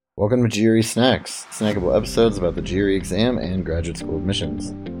Welcome to GRE Snacks, snackable episodes about the GRE exam and graduate school admissions.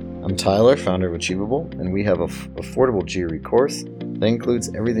 I'm Tyler, founder of Achievable, and we have an affordable GRE course that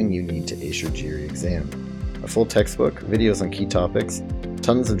includes everything you need to ace your GRE exam. A full textbook, videos on key topics,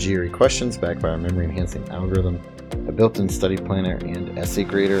 tons of GRE questions backed by our memory-enhancing algorithm, a built-in study planner and essay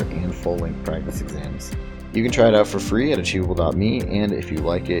grader, and full-length practice exams. You can try it out for free at achievable.me, and if you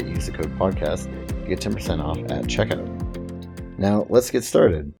like it, use the code podcast to get 10% off at checkout. Now, let's get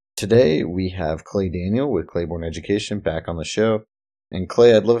started. Today, we have Clay Daniel with Claiborne Education back on the show. And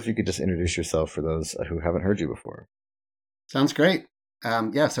Clay, I'd love if you could just introduce yourself for those who haven't heard you before. Sounds great.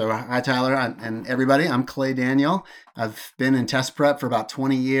 So hi, Tyler, and everybody. I'm Clay Daniel. I've been in test prep for about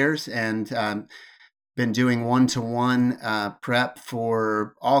 20 years and been doing one-to-one prep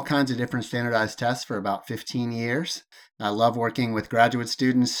for all kinds of different standardized tests for about 15 years. I love working with graduate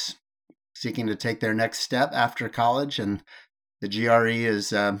students seeking to take their next step after college, and the GRE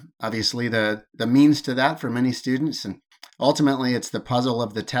is obviously the means to that for many students. And ultimately, it's the puzzle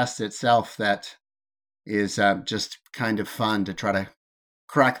of the test itself that is just kind of fun to try to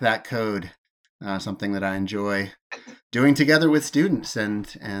crack that code, something that I enjoy doing together with students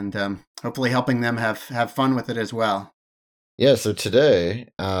and hopefully helping them have fun with it as well. Yeah, so today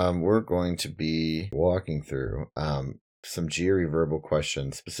we're going to be walking through some GRE verbal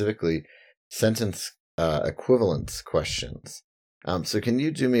questions, specifically sentence equivalence questions. So can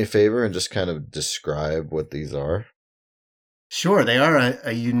you do me a favor and just kind of describe what these are? Sure, they are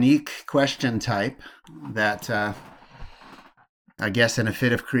a unique question type that I guess in a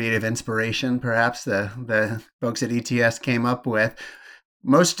fit of creative inspiration, perhaps the folks at ETS came up with.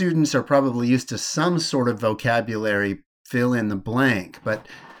 Most students are probably used to some sort of vocabulary fill in the blank, but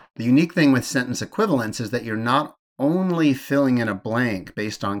the unique thing with sentence equivalence is that you're not only filling in a blank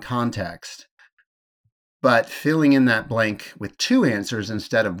based on context, but filling in that blank with two answers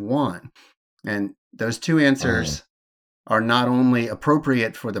instead of one. And those two answers are not only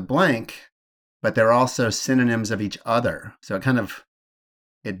appropriate for the blank, but they're also synonyms of each other. So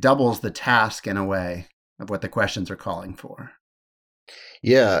it doubles the task in a way of what the questions are calling for.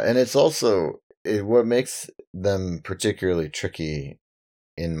 Yeah, and it's also, what makes them particularly tricky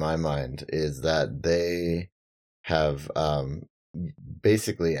in my mind is that they have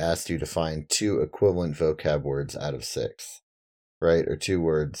basically asked you to find two equivalent vocab words out of 6, right? Or two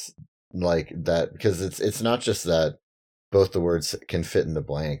words like that, because it's not just that both the words can fit in the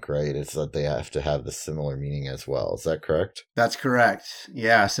blank, right? It's that they have to have the similar meaning as well. Is that correct? That's correct.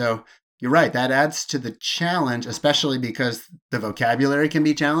 Yeah, so you're right. That adds to the challenge, especially because the vocabulary can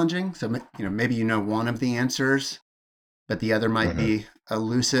be challenging. So, maybe you know one of the answers, but the other might be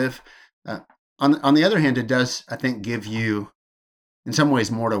elusive. On the other hand, it does, I think, give you, in some ways,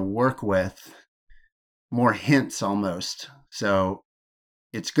 more to work with, more hints almost. So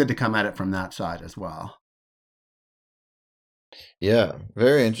it's good to come at it from that side as well. Yeah,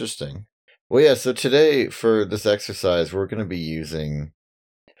 very interesting. Well, yeah, so today for this exercise, we're going to be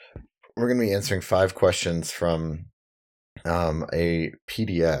answering 5 questions from a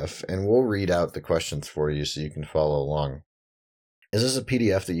PDF, and we'll read out the questions for you so you can follow along. Is this a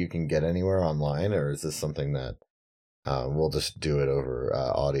PDF that you can get anywhere online, or is this something that we'll just do it over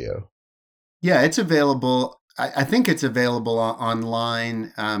audio? Yeah, it's available. I think it's available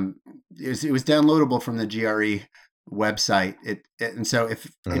online. It was downloadable from the GRE website. And so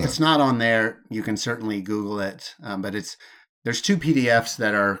if it's not on there, you can certainly Google it. But there's 2 PDFs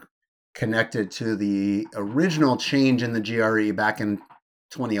that are connected to the original change in the GRE back in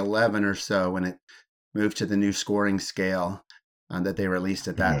 2011 or so when it moved to the new scoring scale that they released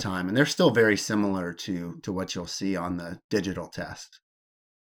at that time. And they're still very similar to what you'll see on the digital test.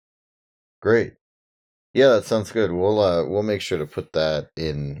 Great. Yeah, that sounds good. We'll make sure to put that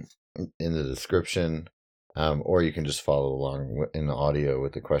in the description, or you can just follow along in the audio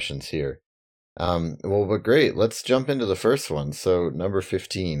with the questions here. But great. Let's jump into the first one. So number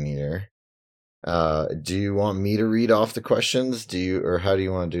 15 here. Do you want me to read off the questions? Or how do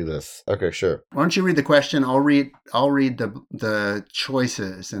you want to do this? Okay, sure. Why don't you read the question? I'll read the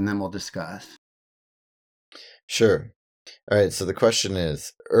choices and then we'll discuss. Sure. All right, so the question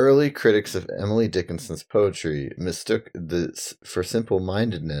is, early critics of Emily Dickinson's poetry mistook for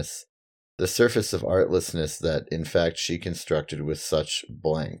simple-mindedness the surface of artlessness that, in fact, she constructed with such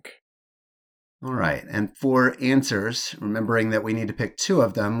blank. All right, and for answers, remembering that we need to pick 2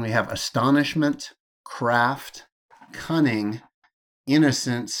 of them, we have astonishment, craft, cunning,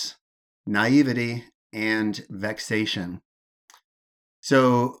 innocence, naivety, and vexation.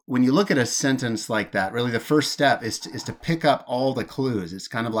 So when you look at a sentence like that, really the first step is to pick up all the clues. It's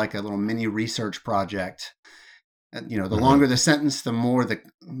kind of like a little mini research project And, the longer the sentence, the more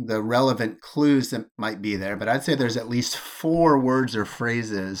the relevant clues that might be there. But I'd say there's at least 4 words or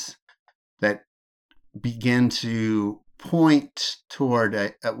phrases that begin to point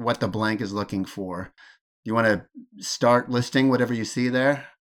toward what the blank is looking for. You want to start listing whatever you see there?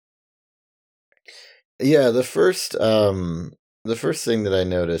 Yeah, the first thing that I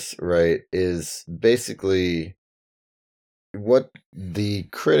notice, right, is basically what the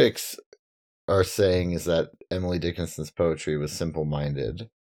critics are saying is that Emily Dickinson's poetry was simple-minded,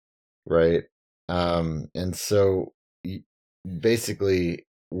 right? And so basically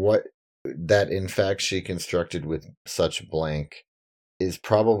what that in fact she constructed with such blank is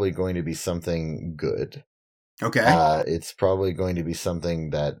probably going to be something good. Okay. It's probably going to be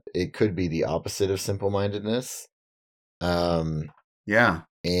something that it could be the opposite of simple-mindedness. Yeah.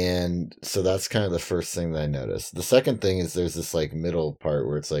 And so that's kind of the first thing that I noticed. The second thing is there's this like middle part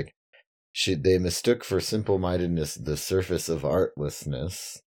where it's like they mistook for simple-mindedness the surface of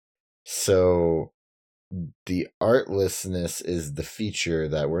artlessness. So the artlessness is the feature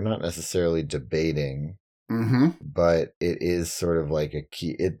that we're not necessarily debating, but it is sort of like a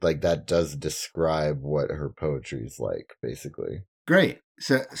key. It like that does describe what her poetry is like, basically. Great.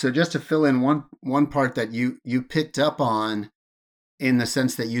 So just to fill in one part that you picked up on, in the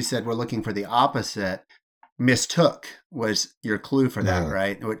sense that you said we're looking for the opposite, mistook was your clue for that,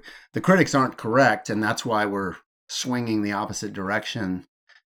 right? The critics aren't correct, and that's why we're swinging the opposite direction.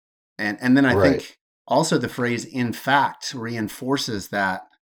 And then I think also the phrase "in fact" reinforces that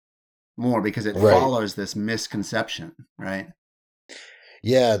more because it follows this misconception, right?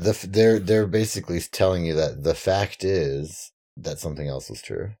 Yeah, they're basically telling you that the fact is that something else is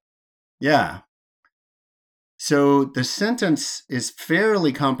true. Yeah. So the sentence is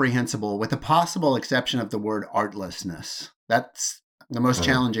fairly comprehensible with the possible exception of the word artlessness. That's the most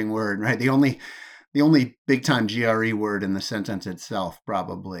challenging word, right? The only big time GRE word in the sentence itself,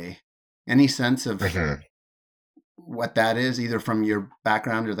 probably. Any sense of what that is, either from your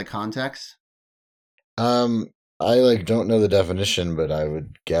background or the context? I don't know the definition, but I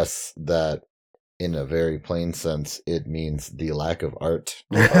would guess that in a very plain sense, it means the lack of art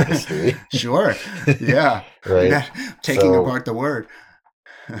or artistry. Sure. Yeah. Right. Taking apart the word.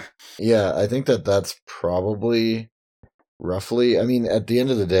 Yeah, I think that's probably roughly. I mean, at the end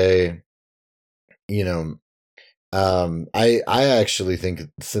of the day, I actually think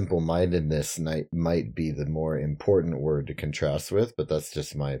simple-mindedness might be the more important word to contrast with, but that's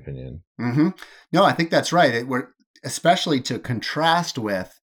just my opinion. No, I think that's right. We're especially to contrast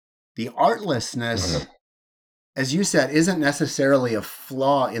with the artlessness, as you said, isn't necessarily a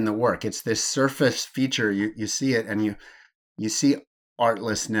flaw in the work. It's this surface feature. You see it, and you see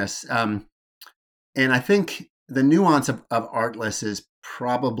artlessness. And I think the nuance of artless is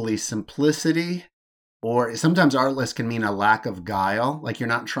probably simplicity, or sometimes artless can mean a lack of guile. Like you're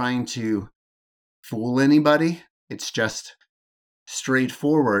not trying to fool anybody. It's just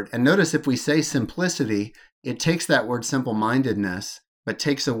straightforward. And notice if we say simplicity, it takes that word simple-mindedness, but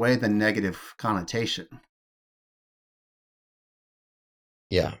takes away the negative connotation.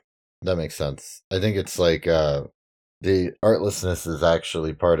 Yeah, that makes sense. I think it's like the artlessness is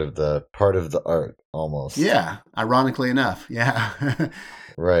actually part of the art almost. Yeah, ironically enough. Yeah.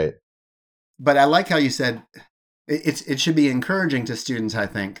 Right. But I like how you said it should be encouraging to students, I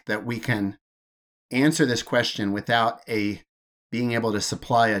think, that we can answer this question without being able to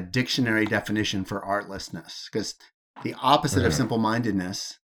supply a dictionary definition for artlessness. Because the opposite of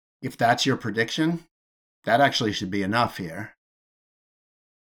simple-mindedness, if that's your prediction, that actually should be enough here.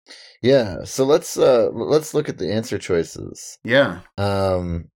 Yeah, so let's look at the answer choices. Yeah.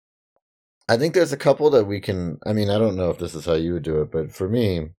 I think there's a couple that we can. I mean, I don't know if this is how you would do it, but for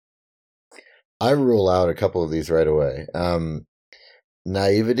me, I rule out a couple of these right away.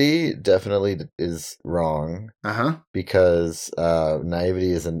 Naivety definitely is wrong. Because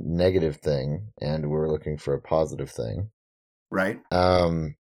naivety is a negative thing, and we're looking for a positive thing. Right.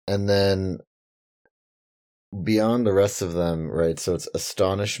 And then beyond the rest of them, right? So it's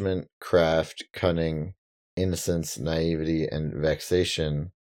astonishment, craft, cunning, innocence, naivety, and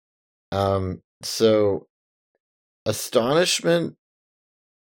vexation. So astonishment,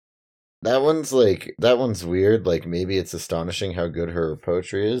 that one's weird. Like maybe it's astonishing how good her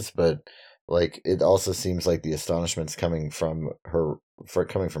poetry is, but like it also seems like the astonishment's coming from her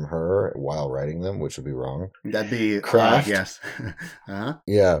while writing them, which would be wrong. That'd be craft. Yes.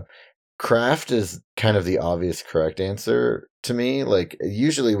 Yeah. Craft is kind of the obvious correct answer to me. Like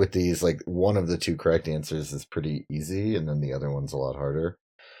usually with these, like one of the two correct answers is pretty easy, and then the other one's a lot harder.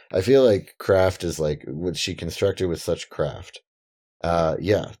 I feel like craft is like what she constructed with such craft.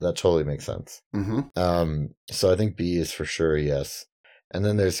 Yeah, that totally makes sense. So I think B is for sure a yes. And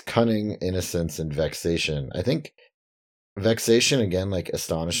then there's cunning, innocence, and vexation. I think vexation, again, like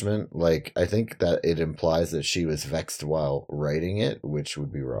astonishment, like I think that it implies that she was vexed while writing it, which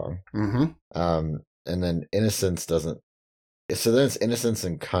would be wrong. And then innocence doesn't. So then it's innocence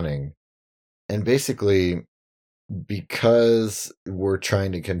and cunning. And basically, because we're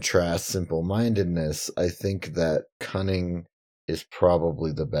trying to contrast simple-mindedness, I think that cunning is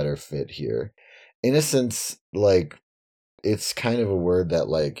probably the better fit here. Innocence, like, it's kind of a word that,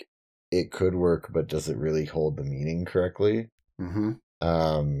 like, it could work, but does it really hold the meaning correctly?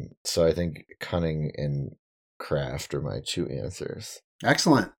 So I think cunning and craft are my two answers.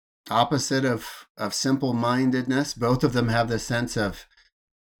 Excellent. Opposite of simple-mindedness. Both of them have this sense of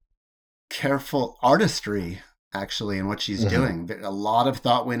careful artistry, actually, in what she's doing. A lot of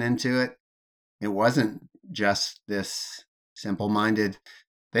thought went into it. It wasn't just this simple-minded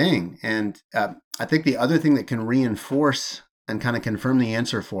thing. And I think the other thing that can reinforce and kind of confirm the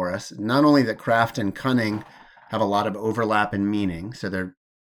answer for us, not only that craft and cunning have a lot of overlap in meaning, so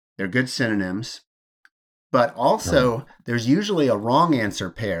they're good synonyms, but also there's usually a wrong answer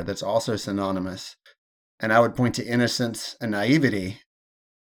pair that's also synonymous. And I would point to innocence and naivety.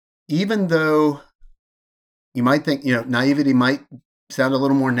 Even though you might think, naivety might sound a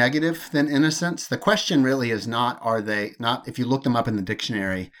little more negative than innocence, the question really is not, if you look them up in the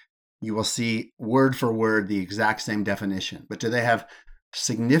dictionary, you will see word for word the exact same definition. But do they have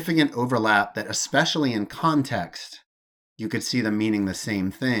significant overlap that, especially in context, you could see them meaning the same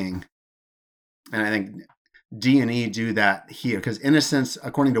thing? And I think D and E do that here, because innocence,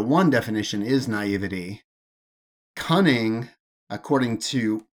 according to one definition, is naivety. Cunning, according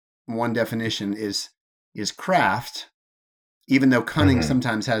to one definition, is craft, even though cunning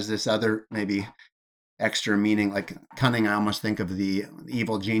sometimes has this other maybe extra meaning. Like cunning, I almost think of the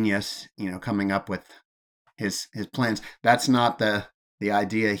evil genius, coming up with his plans. That's not the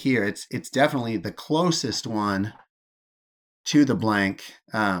idea here. It's definitely the closest one to the blank.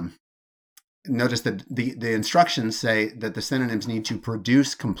 Notice that the instructions say that the synonyms need to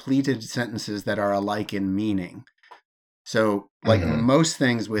produce completed sentences that are alike in meaning. So, like most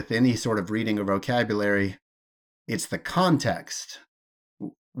things with any sort of reading or vocabulary, it's the context.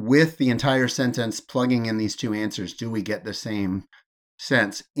 With the entire sentence plugging in these two answers, do we get the same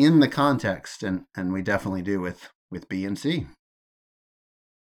sense in the context? And we definitely do with B and C.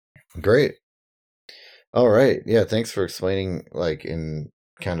 Great. All right. Yeah, thanks for explaining, like, in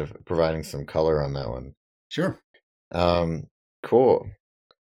kind of providing some color on that one. Sure. Cool.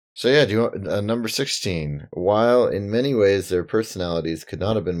 So yeah, do you want number 16? While in many ways their personalities could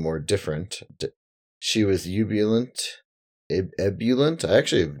not have been more different, she was ebullient. Ebullient? I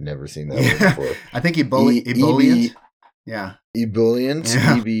actually have never seen that word before. I think ebullient. Yeah. Ebullient.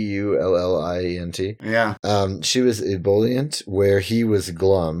 Ebulliant. Yeah. She was ebullient where he was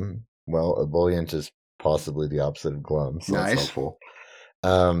glum. Well, ebullient is possibly the opposite of glum, so that's helpful.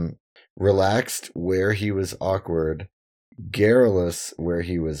 Relaxed where he was awkward. Garrulous where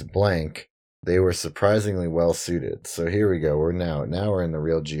he was blank. They were surprisingly well suited. So here we go. We're in the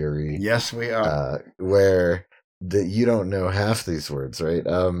real GRE. Yes, we are. Where you don't know half these words, right?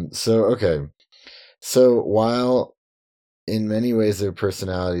 So while in many ways their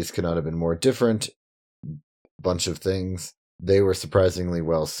personalities could not have been more different, bunch of things, they were surprisingly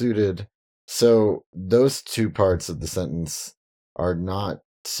well suited. So those two parts of the sentence are not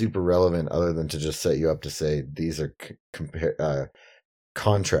super relevant other than to just set you up to say these are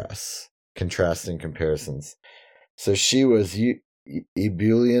contrasting comparisons. So she was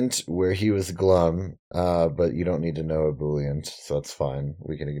ebullient where he was glum, but you don't need to know ebullient, so that's fine.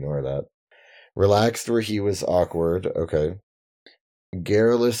 We can ignore that. Relaxed where he was awkward. Okay.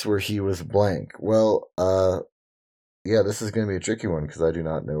 Garrulous where he was blank. Well, yeah, this is going to be a tricky one because I do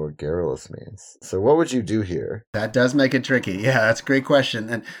not know what garrulous means. So what would you do here? That does make it tricky. Yeah, that's a great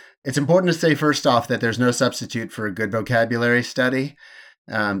question. And it's important to say first off that there's no substitute for a good vocabulary study.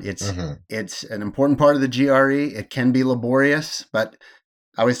 It's an important part of the GRE. It can be laborious, but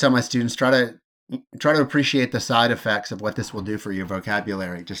I always tell my students, try to appreciate the side effects of what this will do for your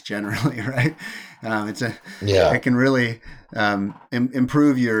vocabulary, just generally, right? It can really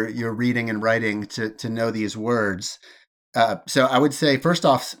improve your reading and writing to know these words. So I would say, first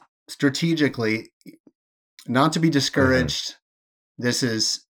off, strategically, not to be discouraged. This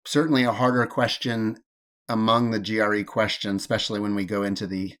is certainly a harder question among the GRE questions, especially when we go into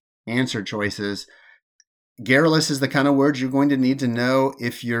the answer choices. Garrulous is the kind of word you're going to need to know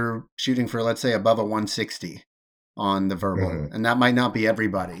if you're shooting for, let's say, above a 160 on the verbal. And that might not be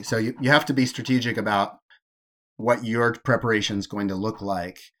everybody. So you have to be strategic about what your preparation is going to look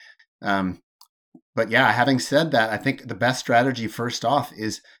like. But yeah, having said that, I think the best strategy first off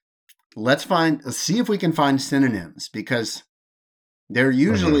is let's see if we can find synonyms, because there's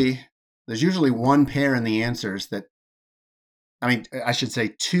usually one pair in the answers I should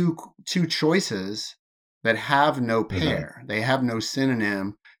say two choices that have no pair. They have no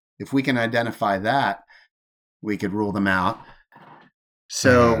synonym. If we can identify that, we could rule them out.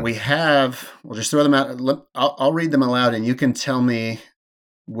 So we'll just throw them out. I'll read them aloud and you can tell me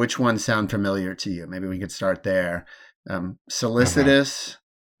which ones sound familiar to you. Maybe we could start there. Solicitous,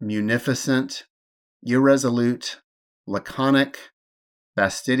 munificent, irresolute, laconic,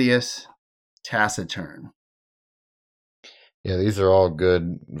 fastidious, taciturn. Yeah, these are all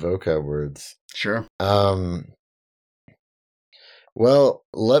good vocab words. Sure. Well,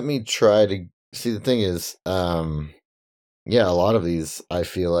 let me try to see. The thing is, yeah, a lot of these I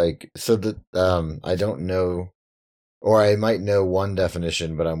feel like I don't know, or I might know one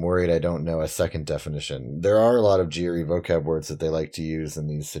definition, but I'm worried I don't know a second definition. There are a lot of GRE vocab words that they like to use in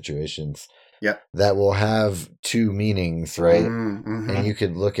these situations. Yep. That will have two meanings, right? And you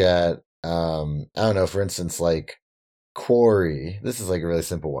could look at, I don't know, for instance, like quarry. This is like a really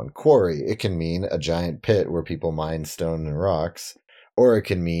simple one. Quarry, it can mean a giant pit where people mine stone and rocks, or it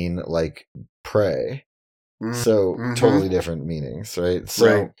can mean like prey. So totally different meanings, right?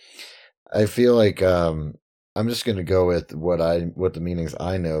 So I feel like I'm just going to go with what the meanings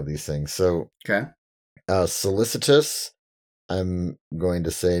I know of these things. So solicitous, I'm going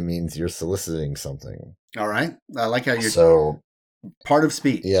to say means you're soliciting something. All right. I like how you're part of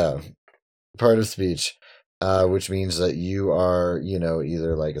speech. Yeah, part of speech. Which means that you are,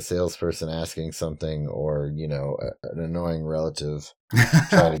 either like a salesperson asking something, or, an annoying relative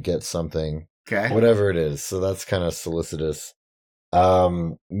trying to get something, whatever it is. So that's kind of solicitous.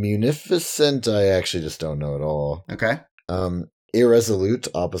 Munificent, I actually just don't know at all. Okay. Irresolute,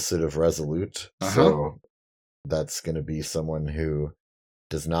 opposite of resolute. So that's going to be someone who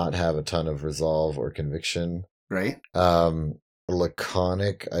does not have a ton of resolve or conviction. Right.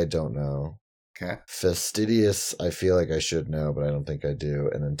 Laconic, I don't know. Okay. Fastidious, I feel like I should know, but I don't think I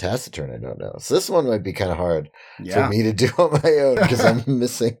do. And then taciturn, I don't know. So this one might be kind of hard for me to do on my own, because I'm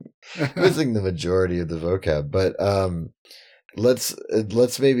missing the majority of the vocab. But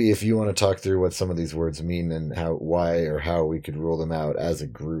let's maybe, if you want to talk through what some of these words mean and how we could rule them out as a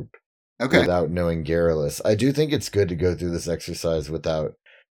group, without knowing garrulous. I do think it's good to go through this exercise without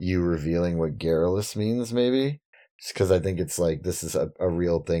you revealing what garrulous means, maybe. Because I think it's like this is a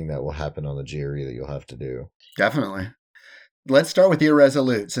real thing that will happen on the GRE that you'll have to do. Definitely. Let's start with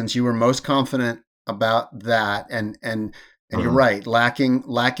irresolute, since you were most confident about that, and you're right,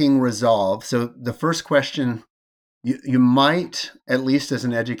 lacking resolve. So the first question, you might, at least as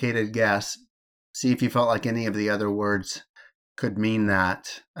an educated guess, see if you felt like any of the other words could mean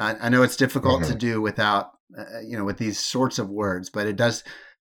that. I know it's difficult to do without, with these sorts of words, but it does.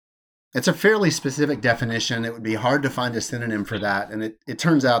 It's a fairly specific definition. It would be hard to find a synonym for that. And it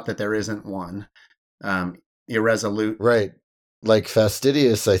turns out that there isn't one. Irresolute. Right. Like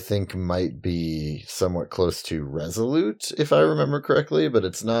fastidious, I think, might be somewhat close to resolute, if I remember correctly, but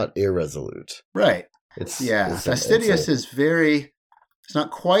it's not irresolute. Right. Fastidious is it's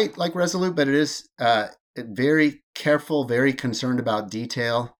not quite like resolute, but it is very careful, very concerned about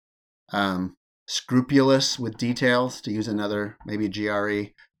detail, scrupulous with details, to use another maybe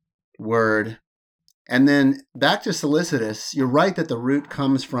GRE word. And then back to solicitous, you're right that the root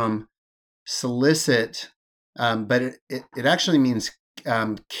comes from solicit, but it actually means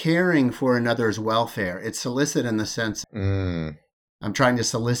caring for another's welfare. It's solicit in the sense I'm trying to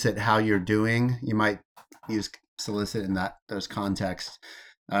solicit how you're doing. You might use solicit in those contexts.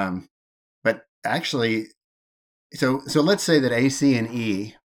 But actually, so let's say that A, C, and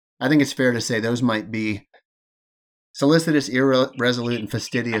E, I think it's fair to say those might be solicitous, irresolute, and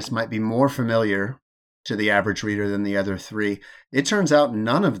fastidious might be more familiar to the average reader than the other three. It turns out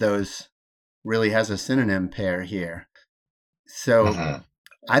none of those really has a synonym pair here. So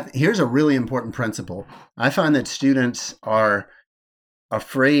here's a really important principle. I find that students are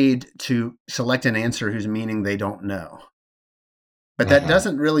afraid to select an answer whose meaning they don't know. But that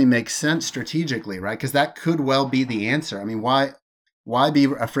doesn't really make sense strategically, right? Because that could well be the answer. I mean, why be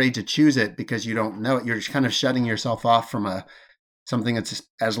afraid to choose it because you don't know it? You're just kind of shutting yourself off from something that's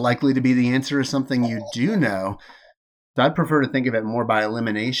as likely to be the answer as something you do know. So I'd prefer to think of it more by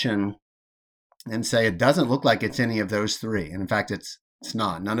elimination and say it doesn't look like it's any of those three. And in fact, it's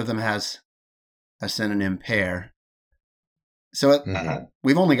not. None of them has a synonym pair. So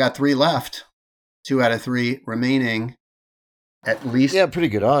we've only got 3 left, 2 out of 3 remaining. At least. Yeah, pretty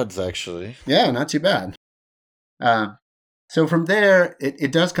good odds, actually. Yeah, not too bad. So from there,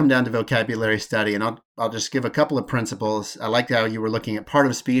 it does come down to vocabulary study, and I'll just give a couple of principles. I like how you were looking at part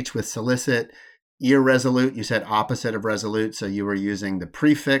of speech with solicit, irresolute. You said opposite of resolute, so you were using the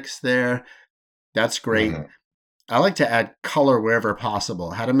prefix there. That's great. Mm-hmm. I like to add color wherever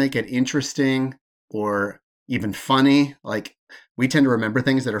possible. How to make it interesting or even funny. Like we tend to remember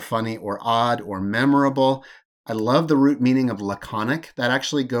things that are funny or odd or memorable. I love the root meaning of laconic. That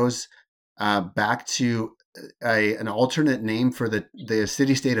actually goes back to an alternate name for the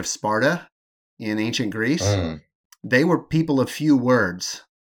city-state of Sparta in ancient Greece. They were people of few words,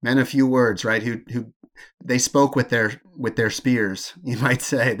 men of few words, right? Who they spoke with their spears. You might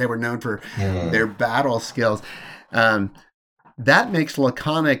say they were known for their battle skills. That makes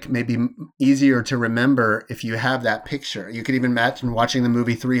laconic maybe easier to remember if you have that picture. You could even imagine watching the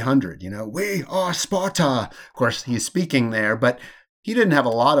movie 300. We are Sparta. Of course, he's speaking there, but he didn't have a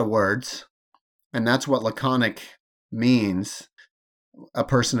lot of words. And that's what laconic means, a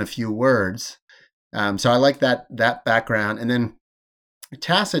person of few words. So I like that background. And then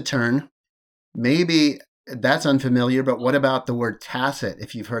taciturn, maybe that's unfamiliar, but what about the word tacit?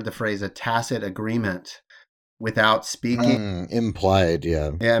 If you've heard the phrase a tacit agreement without speaking. Implied,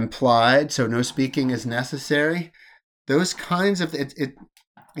 yeah. Yeah, implied. So no speaking is necessary. Those kinds of,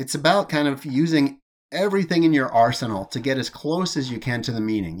 it's about kind of using everything in your arsenal to get as close as you can to the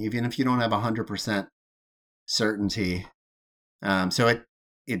meaning, even if you don't have 100% certainty. So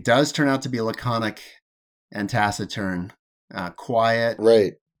it does turn out to be laconic and taciturn, quiet,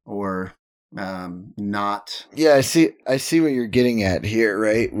 right, or not. Yeah, I see what you're getting at here,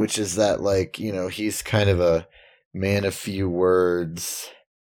 right? Which is that, like, he's kind of a man of few words,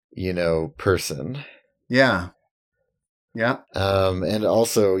 person. Yeah. Yeah. And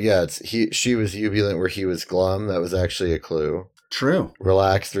also, yeah, she was jubilant where he was glum. That was actually a clue. True.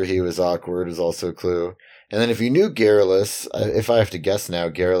 Relaxed where he was awkward is also a clue. And then if you knew garrulous, if I have to guess now,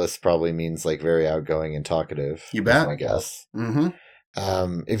 garrulous probably means like very outgoing and talkative. You bet. That's my guess.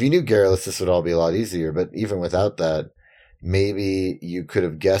 Mm-hmm. If you knew garrulous, this would all be a lot easier. But even without that, maybe you could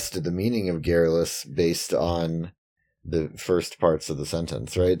have guessed the meaning of garrulous based on the first parts of the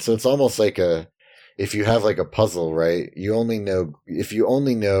sentence, right? So it's almost like if you have like a puzzle, right? If you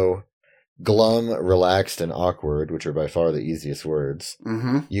only know glum, relaxed, and awkward, which are by far the easiest words,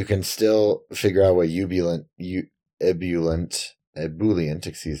 you can still figure out what ebullient,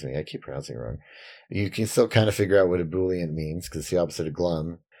 excuse me, I keep pronouncing it wrong. You can still kind of figure out what ebullient means because it's the opposite of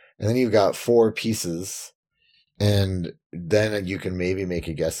glum. And then you've got 4 pieces, and then you can maybe make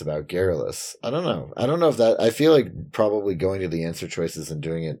a guess about garrulous. I don't know if that, I feel like probably going to the answer choices and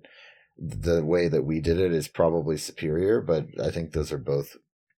doing it the way that we did it is probably superior, but I think those are both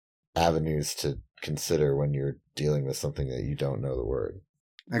avenues to consider when you're dealing with something that you don't know the word.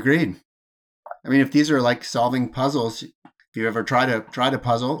 Agreed. I mean, if these are like solving puzzles, if you ever tried a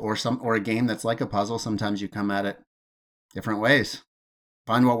puzzle or a game that's like a puzzle, sometimes you come at it different ways.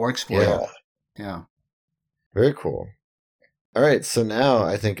 Find what works for you. Yeah. Very cool. All right, so now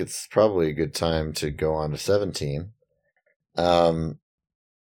I think it's probably a good time to go on to 17.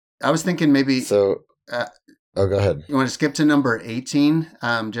 I was thinking maybe. So, go ahead. You want to skip to number 18?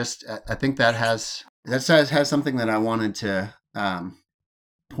 I think that has something that I wanted to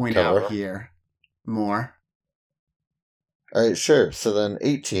point out here more. All right, sure. So then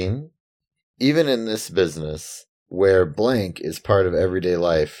 18, even in this business where blank is part of everyday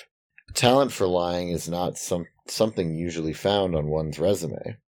life, talent for lying is not something usually found on one's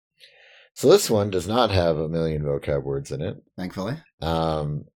resume. So this one does not have a million vocab words in it. Thankfully.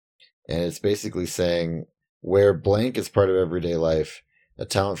 And it's basically saying where blank is part of everyday life, a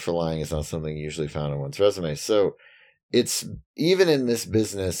talent for lying is not something usually found on one's resume. So it's even in this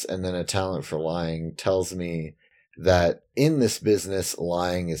business, and then a talent for lying tells me that in this business,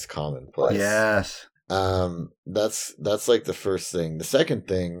 lying is commonplace. Yes. That's like the first thing. The second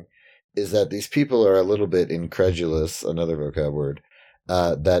thing is that these people are a little bit incredulous, another vocab word,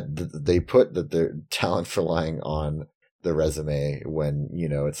 that they put that their talent for lying on the resume when,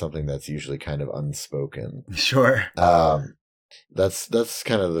 it's something that's usually kind of unspoken. Sure. That's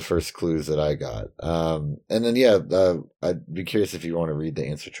kind of the first clues that I got. And then, I'd be curious if you want to read the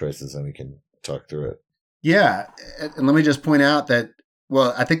answer choices and we can talk through it. Yeah. And let me just point out that,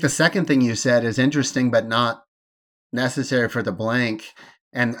 well, I think the second thing you said is interesting, but not necessary for the blank.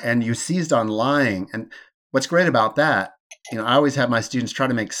 And you seized on lying. And what's great about that, I always have my students try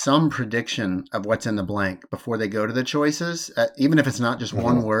to make some prediction of what's in the blank before they go to the choices, even if it's not just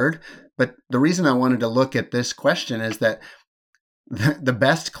one word. But the reason I wanted to look at this question is that the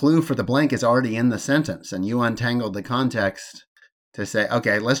best clue for the blank is already in the sentence, and you untangled the context to say,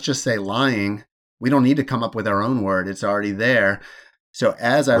 okay, let's just say lying. We don't need to come up with our own word. It's already there. So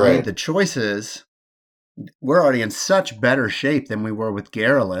as I read Right. the choices, we're already in such better shape than we were with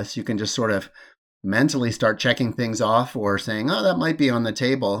Garrulous. You can just sort of mentally start checking things off or saying, oh, that might be on the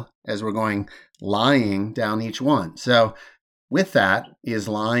table as we're going lying down each one. So with that is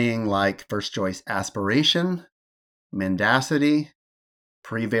lying like first choice aspiration, mendacity,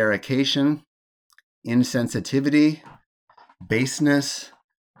 prevarication, insensitivity, baseness,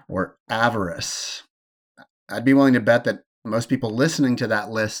 or avarice. I'd be willing to bet that most people listening to that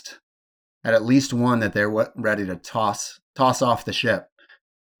list had at least one that they're ready to toss off the ship.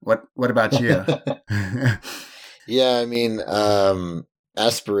 What about you? Yeah, I mean,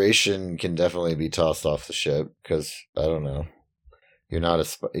 aspiration can definitely be tossed off the ship because I don't know, you're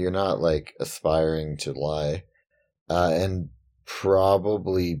not like aspiring to lie, and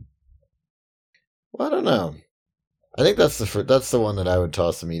probably, well, I don't know. I think that's the one that I would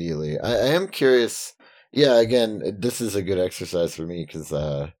toss immediately. I am curious. Yeah, again, this is a good exercise for me because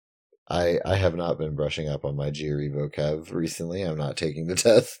I have not been brushing up on my GRE vocab recently. I'm not taking the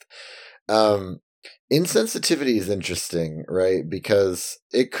test. Um, Insensitivity is interesting, right? Because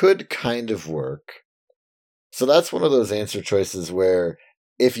it could kind of work. So that's one of those answer choices where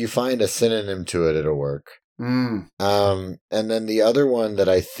if you find a synonym to it, it'll work. And then the other one that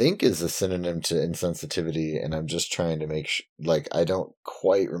I think is a synonym to insensitivity, and I'm just trying to make like I don't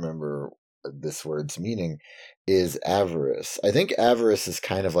quite remember this word's meaning, is avarice. I think avarice is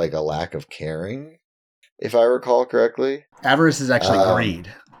kind of like a lack of caring, if I recall correctly. Avarice is actually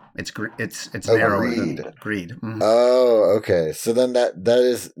greed. It's narrower greed. than greed. Mm-hmm. Oh, okay. So then that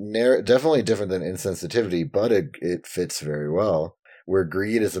is definitely different than insensitivity, but it fits very well. Where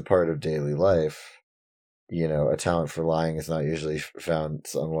greed is a part of daily life, you know, a talent for lying is not usually found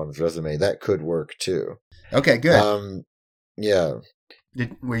on one's resume. That could work too. Okay, good. Yeah.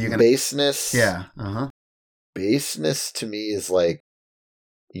 Were you gonna baseness? Yeah. Baseness to me is like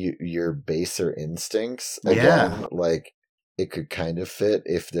your baser instincts. Yeah. Like it could kind of fit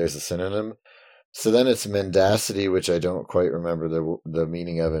if there's a synonym. So then it's mendacity, which I don't quite remember the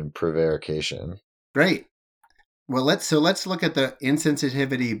meaning of, in prevarication. Great. Well, let's look at the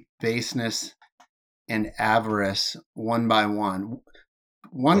insensitivity, baseness, and avarice one by one.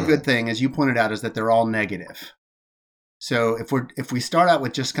 One good thing, as you pointed out, is that they're all negative. So if we start out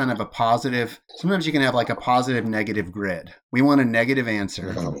with just kind of a positive, sometimes you can have like a positive negative grid. We want a negative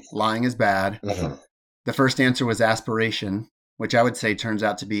answer. Lying is bad. The first answer was aspiration, which I would say turns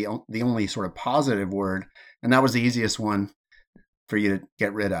out to be the only sort of positive word, and that was the easiest one for you to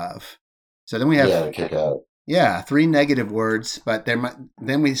get rid of. So then we have kick out. Yeah, 3 negative words, but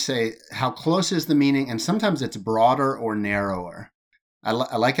then we say how close is the meaning, and sometimes it's broader or narrower. I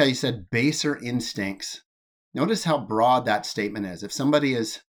like how you said baser instincts. Notice how broad that statement is. If somebody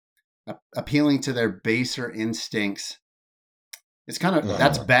is appealing to their baser instincts, it's kind of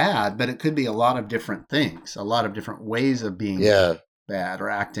that's bad, but it could be a lot of different things, a lot of different ways of being bad or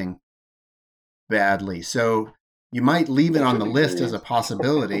acting badly. So you might leave it on the list as a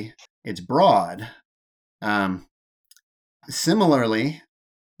possibility. It's broad. Similarly,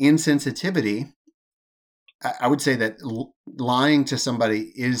 insensitivity, I would say that lying to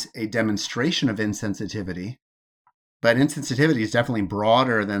somebody is a demonstration of insensitivity, but insensitivity is definitely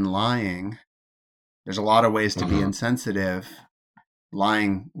broader than lying. There's a lot of ways to be insensitive.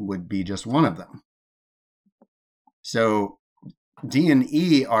 Lying would be just one of them. So D and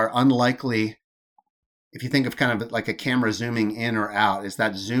E are unlikely. If you think of kind of like a camera zooming in or out, it's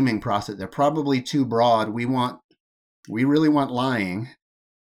that zooming process. They're probably too broad. We really want lying.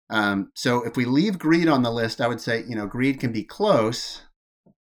 So if we leave greed on the list, I would say, greed can be close.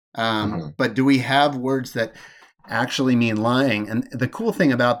 But do we have words that actually mean lying? And the cool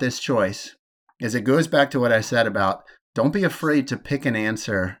thing about this choice is it goes back to what I said about don't be afraid to pick an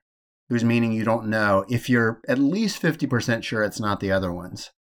answer whose meaning you don't know if you're at least 50% sure it's not the other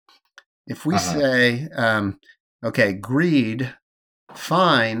ones. If we say, okay, greed,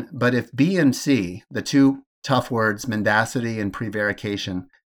 fine, but if B and C, the two tough words, mendacity and prevarication,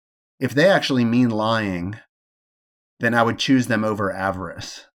 if they actually mean lying, then I would choose them over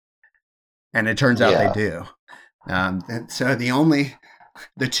avarice. And it turns out they do. So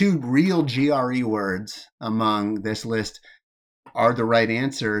the two real GRE words among this list are the right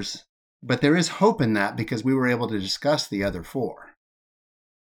answers, but there is hope in that because we were able to discuss the other 4.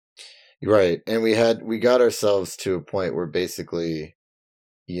 Right. And we got ourselves to a point where basically,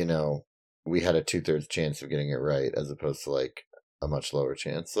 we had a 2/3 chance of getting it right as opposed to like a much lower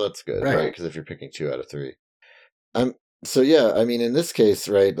chance. So that's good, right? Because if you're picking 2 out of 3. So yeah, I mean, in this case,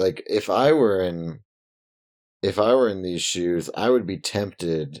 right, like if I were in these shoes, I would be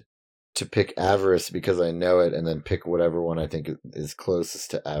tempted to pick avarice because I know it, and then pick whatever one I think is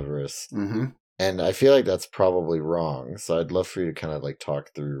closest to avarice. Mm-hmm. And I feel like that's probably wrong. So I'd love for you to kind of like talk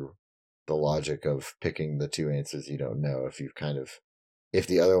through the logic of picking the two answers you don't know if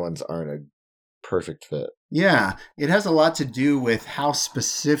the other ones aren't a perfect fit. Yeah, it has a lot to do with how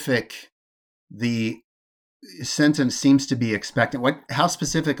specific the sentence seems to be expecting. How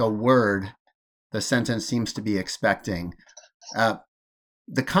specific a word the sentence seems to be expecting.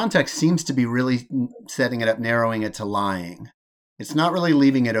 The context seems to be really setting it up, narrowing it to lying. It's not really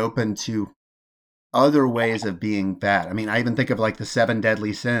leaving it open to other ways of being bad. I mean, I even think of like the 7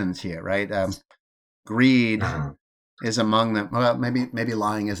 deadly sins here, right? Greed is among them. Well, maybe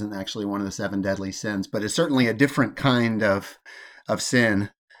lying isn't actually one of the 7 deadly sins, but it's certainly a different kind of sin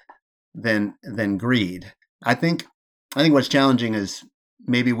than greed. I think what's challenging is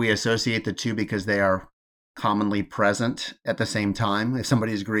maybe we associate the two because they are commonly present at the same time. If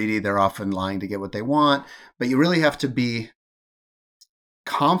somebody's greedy, they're often lying to get what they want, but you really have to be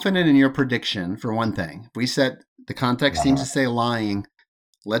confident in your prediction, for one thing. If we said the context seems to say lying,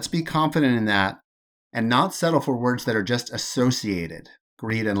 let's be confident in that and not settle for words that are just associated,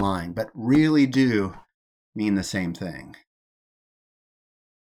 greed and lying, but really do mean the same thing.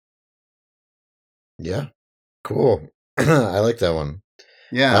 Yeah. Cool. I like that one.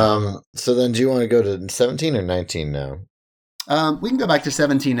 Yeah. So then do you want to go to 17 or 19 now? We can go back to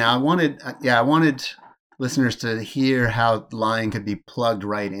 17 now. I wanted listeners to hear how lying could be plugged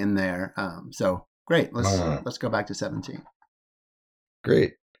right in there. So great. Let's go back to 17.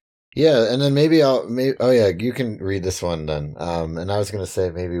 Great. Yeah, and then oh yeah, you can read this one then. And I was going to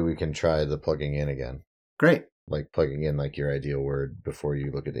say maybe we can try the plugging in again. Great. Like plugging in like your ideal word before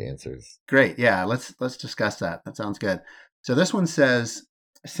you look at the answers. Great. Yeah, let's discuss that. That sounds good. So this one says,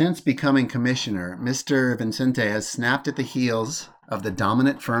 since becoming commissioner, Mr. Vincente has snapped at the heels of the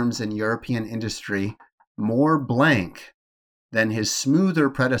dominant firms in European industry more blank than his smoother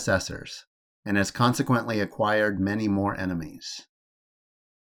predecessors, and has consequently acquired many more enemies.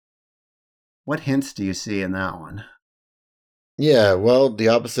 What hints do you see in that one? Yeah, well, the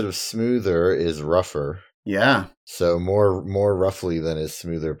opposite of smoother is rougher. Yeah. So more roughly than his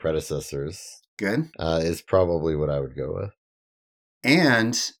smoother predecessors. Good. Is probably what I would go with.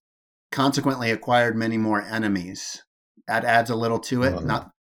 And consequently acquired many more enemies. That adds a little to it.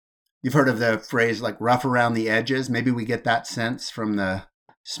 Not, you've heard of the phrase like rough around the edges. Maybe we get that sense from the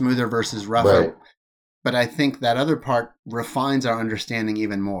smoother versus rougher. Right. But I think that other part refines our understanding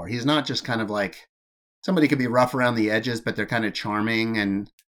even more. He's not just kind of like, somebody could be rough around the edges, but they're kind of charming and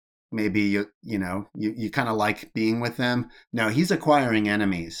maybe you kind of like being with them. No, he's acquiring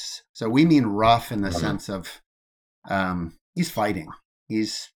enemies. So we mean rough in the sense of he's fighting.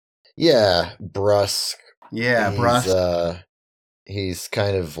 Brusque. Yeah, brusque. He's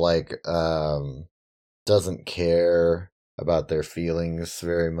kind of like doesn't care about their feelings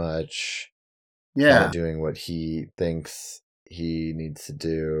very much. Yeah, kind of doing what he thinks he needs to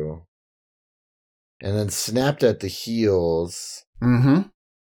do. And then snapped at the heels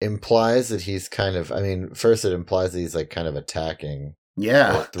implies that he's kind of, first it implies that he's like kind of attacking.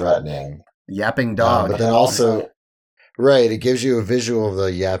 Yeah. Or threatening. Yapping dog. But then also, right, it gives you a visual of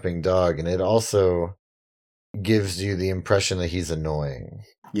the yapping dog, and it also gives you the impression that he's annoying.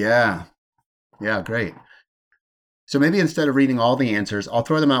 Yeah. Yeah, great. So maybe instead of reading all the answers, I'll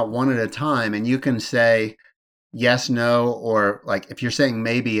throw them out one at a time, and you can say yes, no, or like if you're saying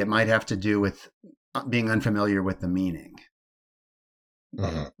maybe, it might have to do with being unfamiliar with the meaning.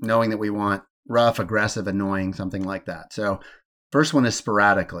 Knowing that we want rough, aggressive, annoying, something like that. So first one is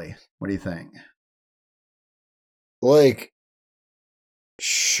sporadically. What do you think? Like,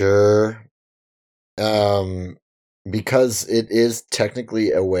 sure. Because it is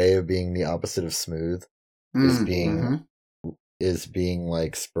technically a way of being the opposite of smooth. Is being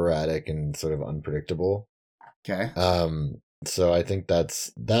like sporadic and sort of unpredictable. Okay. So I think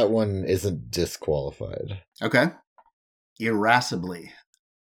that one isn't disqualified. Okay. Irascibly.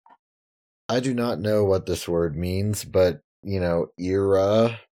 I do not know what this word means, but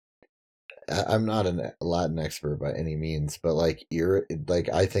era. I'm not a Latin expert by any means, but like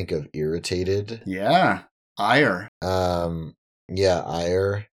I think of irritated. Yeah. Ire. Yeah,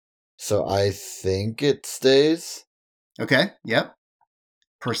 ire. So I think it stays. Okay. Yep.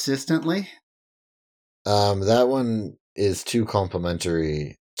 Persistently. That one is too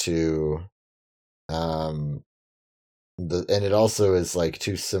complimentary to and it also is like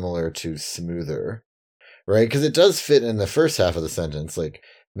too similar to smoother, right? Because it does fit in the first half of the sentence, like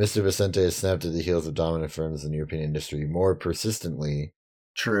Mr. Vicente has snapped at the heels of dominant firms in the European industry more persistently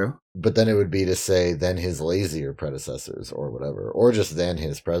True. But then it would be to say then his lazier predecessors or whatever, or just then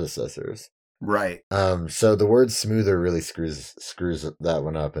his predecessors. Right. So the word smoother really screws that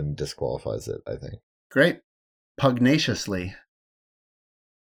one up and disqualifies it, I think. Great. Pugnaciously.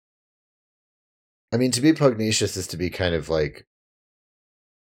 I mean, to be pugnacious is to be kind of like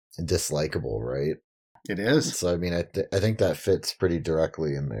dislikable, right? It is. So I mean, I think that fits pretty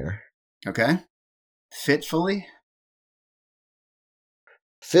directly in there. Okay. Fitfully.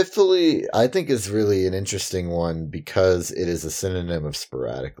 Fitfully, I think is really an interesting one because it is a synonym of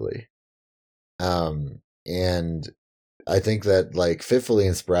sporadically. And I think that like fitfully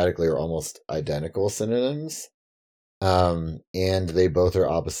and sporadically are almost identical synonyms. And they both are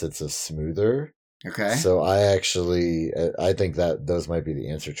opposites of smoother. Okay. So I think that those might be the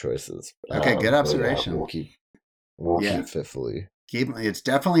answer choices. Okay, good observation. We'll keep fitfully. It's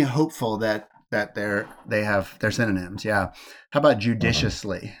definitely hopeful that they have their synonyms. Yeah. How about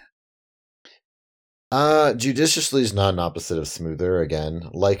judiciously? Judiciously is not an opposite of smoother. Again,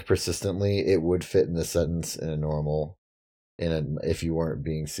 like persistently, it would fit in the sentence if you weren't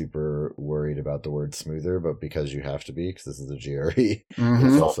being super worried about the word smoother, but because you have to be, because this is a GRE,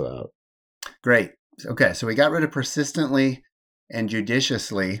 it's also out. Great. Okay, so we got rid of persistently and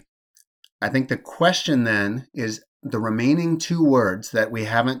judiciously. I think the question then is the remaining two words that we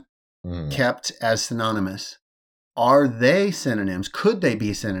haven't kept as synonymous. Are they synonyms? Could they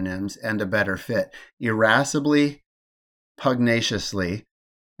be synonyms and a better fit? Irascibly, pugnaciously.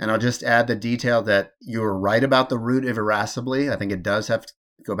 And I'll just add the detail that you were right about the root of irascibly. I think it does have to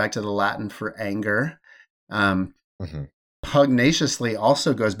go back to the Latin for anger. Pugnaciously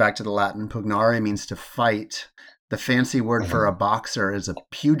also goes back to the Latin. Pugnare means to fight. The fancy word for a boxer is a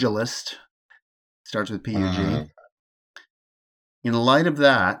pugilist. Starts with P-U-G. In light of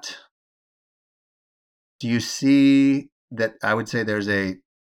that, do you see that I would say there's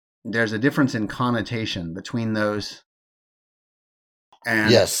a difference in connotation between those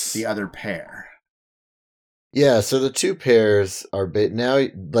and the other pair? Yeah, so the two pairs are now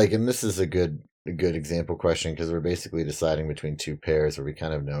like, and this is a good example question because we're basically deciding between two pairs where we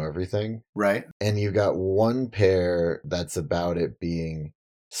kind of know everything. Right. And you've got one pair that's about it being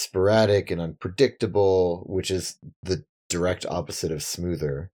sporadic and unpredictable, which is the direct opposite of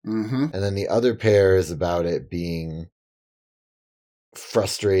smoother. And then the other pair is about it being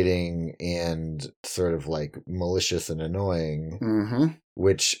frustrating and sort of like malicious and annoying,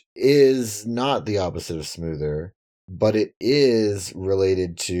 which is not the opposite of smoother, but it is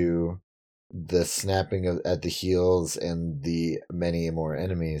related to the snapping at the heels and the many more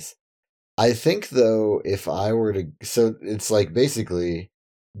enemies. I think though, if I were to, so it's like basically,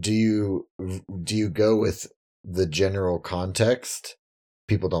 do you go with the general context?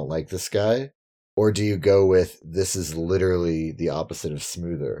 People don't like this guy, or do you go with this is literally the opposite of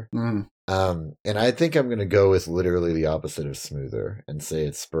smoother? And I think I'm going to go with literally the opposite of smoother and say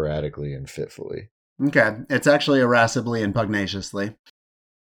it's sporadically and fitfully. Okay, it's actually irascibly and pugnaciously.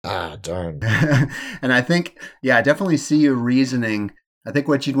 Ah, darn. And I think, I definitely see your reasoning. I think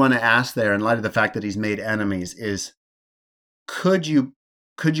what you'd want to ask there, in light of the fact that he's made enemies, is could you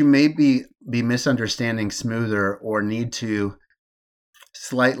maybe be misunderstanding smoother or need to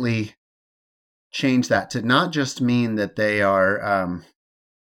slightly change that to not just mean that they are,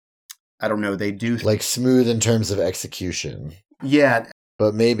 I don't know, they do like smooth in terms of execution. Yeah.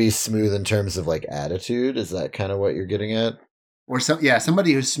 But maybe smooth in terms of like attitude. Is that kind of what you're getting at? Or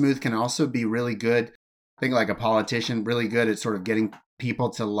somebody who's smooth can also be really good. I think like a politician, really good at sort of getting people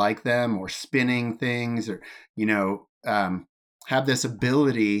to like them or spinning things or, have this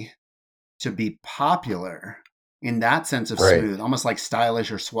ability to be popular in that sense of smooth, almost like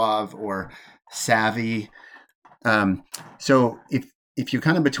stylish or suave or savvy. So if you're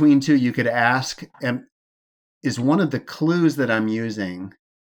kind of between two, you could ask, is one of the clues that I'm using,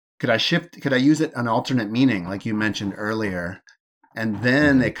 could I use it an alternate meaning like you mentioned earlier? And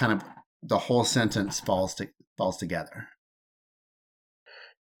then it kind of, the whole sentence falls together.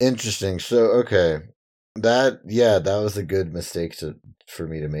 Interesting. So, okay. That was a good mistake for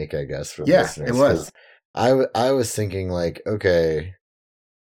me to make, I guess, for listeners. It was. I was thinking like, okay,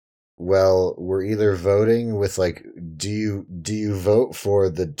 well, we're either voting with like, do you vote for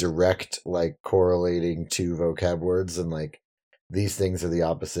the direct like correlating two vocab words and like these things are the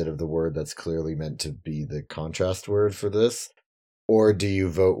opposite of the word that's clearly meant to be the contrast word for this? Or do you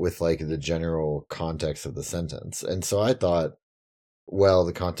vote with like the general context of the sentence? And so I thought, well,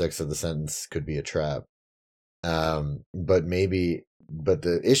 the context of the sentence could be a trap. But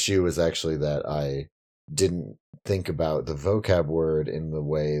the issue was actually that I didn't think about the vocab word in the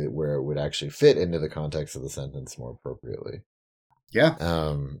way where it would actually fit into the context of the sentence more appropriately. Yeah.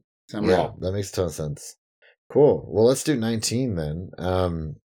 Yeah, Real. that makes a ton of sense. Cool. Well, let's do 19 then.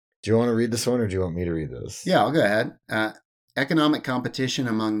 Do you want to read this one or do you want me to read this? Yeah, I'll go ahead. Economic competition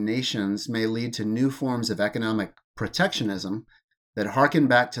among nations may lead to new forms of economic protectionism that harken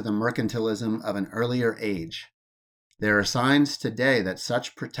back to the mercantilism of an earlier age. There are signs today that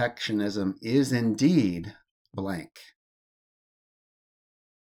such protectionism is indeed blank.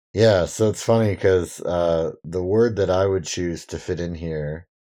 Yeah, so it's funny because the word that I would choose to fit in here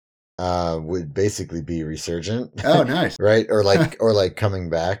would basically be resurgent, Oh, nice. right? Or like coming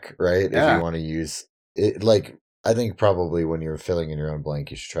back, right? If you Yeah, want to use it, like I think probably when you're filling in your own blank,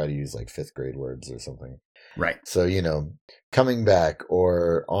 you should try to use like fifth grade words or something. right. So coming back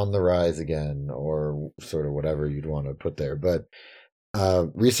or on the rise again, or sort of whatever you'd want to put there. But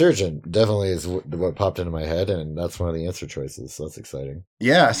resurgent definitely is what popped into my head, and that's one of the answer choices. So that's exciting.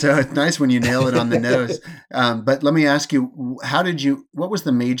 Yeah, so it's nice when you nail it on the nose. But let me ask you, what was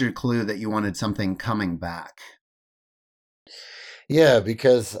the major clue that you wanted something coming back? Yeah,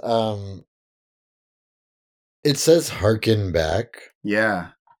 because it says harken back, Yeah.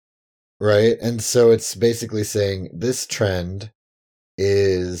 right? And so it's basically saying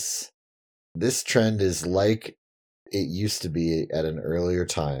is this trend is like it used to be at an earlier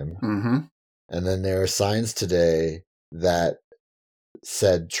time. Mm-hmm. And then there are signs today that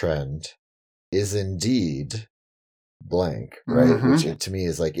said trend is indeed blank, right? Mm-hmm. Which to me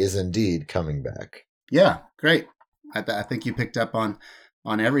is like is indeed coming back. Yeah, great. I think you picked up on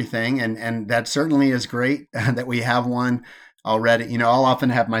everything, and that certainly is great that we have one already. You know, I'll often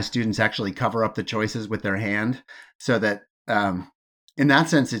have my students actually cover up the choices with their hand, so that in that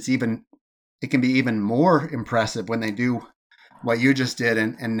sense, it can be even more impressive when they do what you just did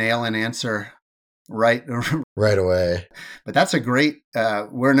and nail an answer right. Right away. But that's a great.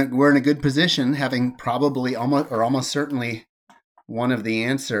 We're in a good position, having probably almost certainly one of the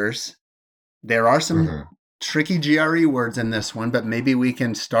answers. There are some tricky GRE words in this one, but maybe we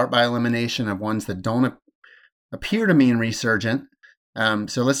can start by elimination of ones that don't appear to mean resurgent.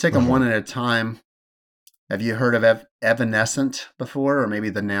 So let's take them one at a time. Have you heard of evanescent before, or maybe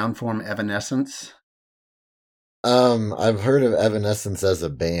the noun form evanescence? I've heard of Evanescence as a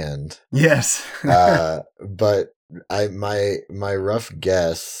band. Yes. But my rough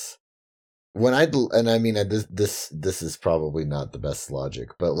guess this is probably not the best logic,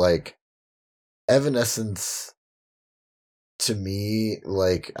 but like Evanescence to me,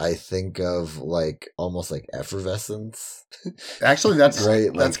 like I think of like almost like effervescence. Actually, that's right?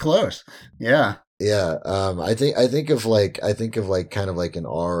 that's Like close. Yeah. yeah, I think of like kind of like an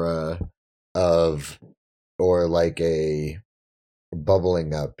aura of or like a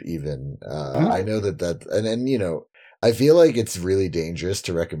bubbling up even. I know that and I feel like it's really dangerous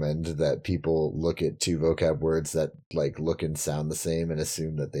to recommend that people look at two vocab words that like look and sound the same and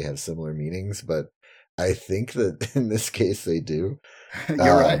assume that they have similar meanings, but I think that in this case they do.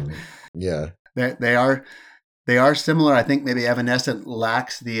 You're right. Yeah. They are similar. I think maybe evanescent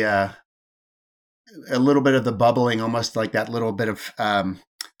lacks the a little bit of the bubbling, almost like that little bit of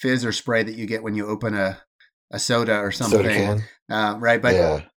fizz or spray that you get when you open a soda or Soda something. can. Right. But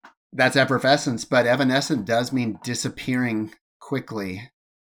Yeah. that's effervescence. But evanescent does mean disappearing quickly.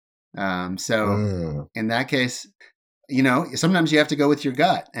 So in that case, sometimes you have to go with your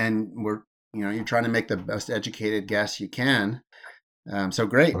gut, and you're trying to make the best educated guess you can. So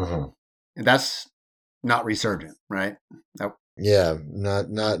great. That's not resurgent, right? Oh, Yeah,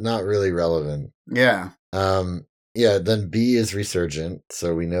 not really relevant. yeah. Yeah, then B is resurgent,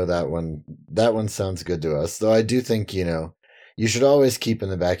 so we know that one. That one sounds good to us. Though I do think, you should always keep in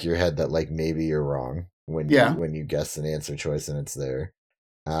the back of your head that like maybe you're wrong when Yeah. you guess an answer choice and it's there.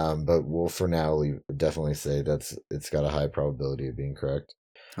 But we'll for now definitely say it's got a high probability of being correct.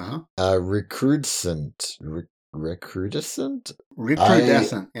 Uh-huh. Recrudescent. Recrudescent?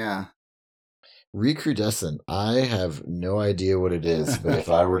 Recrudescent. Yeah. Recrudescent. I have no idea what it is, but if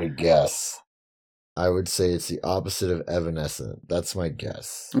I were to guess, I would say it's the opposite of evanescent. That's my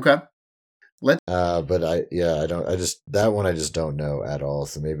guess. Okay. But I don't. That one I just don't know at all.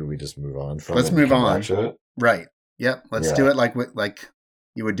 So maybe we just move on from. Let's it and move come on. back to it. Right. Yep. Let's do it like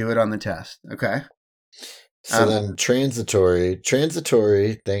you would do it on the test. Okay. So then transitory,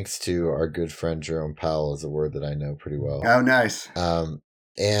 thanks to our good friend Jerome Powell, is a word that I know pretty well. Oh, nice.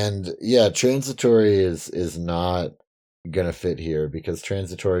 And yeah, transitory is not gonna fit here because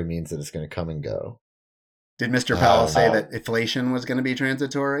transitory means that it's gonna come and go. Did Mr. Powell say that inflation was going to be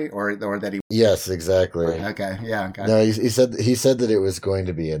transitory, or that he? Yes, exactly. Okay. Yeah. Okay. No, he said that it was going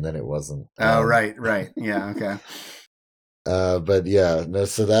to be, and then it wasn't. Oh, right. Yeah. Okay. But yeah, no.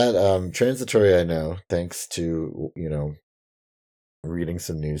 So that transitory, I know, thanks to reading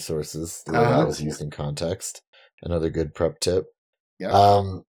some news sources, the way that was used in context. Another good prep tip. Yep.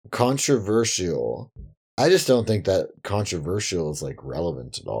 Controversial. I just don't think that controversial is like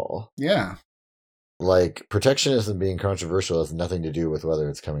relevant at all. Yeah. Like protectionism being controversial has nothing to do with whether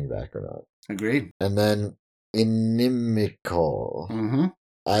it's coming back or not. Agreed. And then inimical. Mm-hmm.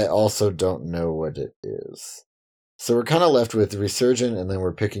 I also don't know what it is. So we're kind of left with resurgent, and then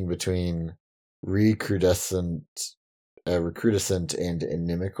we're picking between recrudescent and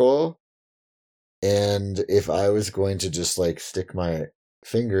inimical. And if I was going to just like stick my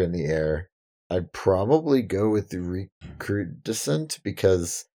finger in the air, I'd probably go with the recrudescent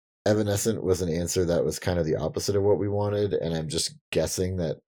because evanescent was an answer that was kind of the opposite of what we wanted, and I'm just guessing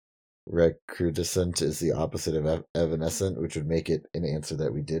that recrudescent is the opposite of evanescent, which would make it an answer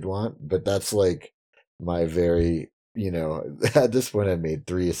that we did want. But that's like my very, at this point I made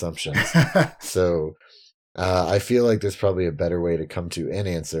 3 assumptions. So I feel like there's probably a better way to come to an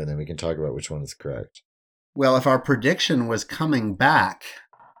answer, and then we can talk about which one is correct. Well, if our prediction was coming back,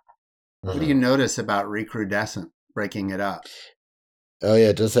 what do you notice about recrudescent, breaking it up? Oh yeah,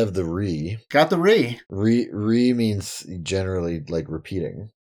 it does have the re. Got the re. Re means generally like repeating.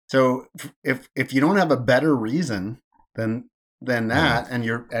 So if you don't have a better reason than that, and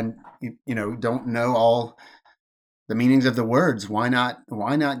you don't know all the meanings of the words, why not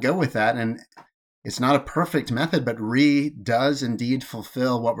go with that? And it's not a perfect method, but re does indeed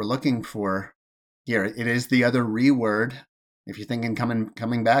fulfill what we're looking for here. It is the other re word. If you're thinking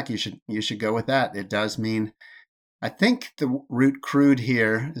coming back, you should go with that. It does mean. I think the root crude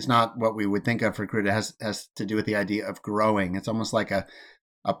here is not what we would think of for crude. It has to do with the idea of growing. It's almost like a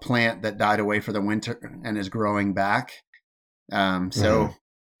plant that died away for the winter and is growing back. So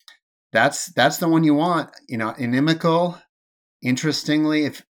that's the one you want. Inimical. Interestingly,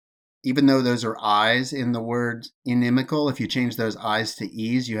 even though those are I's in the word inimical, if you change those I's to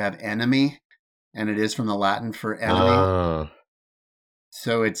E's, you have enemy, and it is from the Latin for enemy.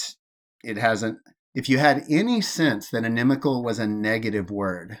 So it hasn't. If you had any sense that inimical was a negative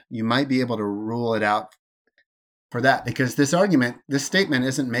word, you might be able to rule it out for that, because this statement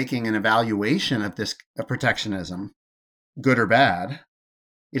isn't making an evaluation of protectionism, good or bad.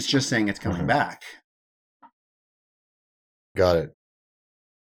 It's just saying it's coming back. Got it.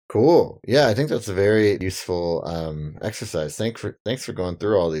 Cool. Yeah, I think that's a very useful exercise. Thanks for going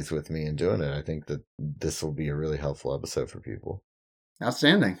through all these with me and doing it. I think that this will be a really helpful episode for people.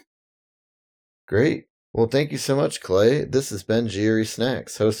 Outstanding. Great. Well, thank you so much, Clay. This has been GRE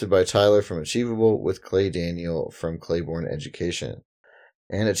Snacks, hosted by Tyler from Achievable with Clay Daniel from Claiborne Education.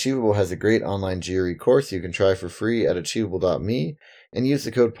 And Achievable has a great online GRE course you can try for free at achievable.me and use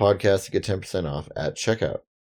the code podcast to get 10% off at checkout.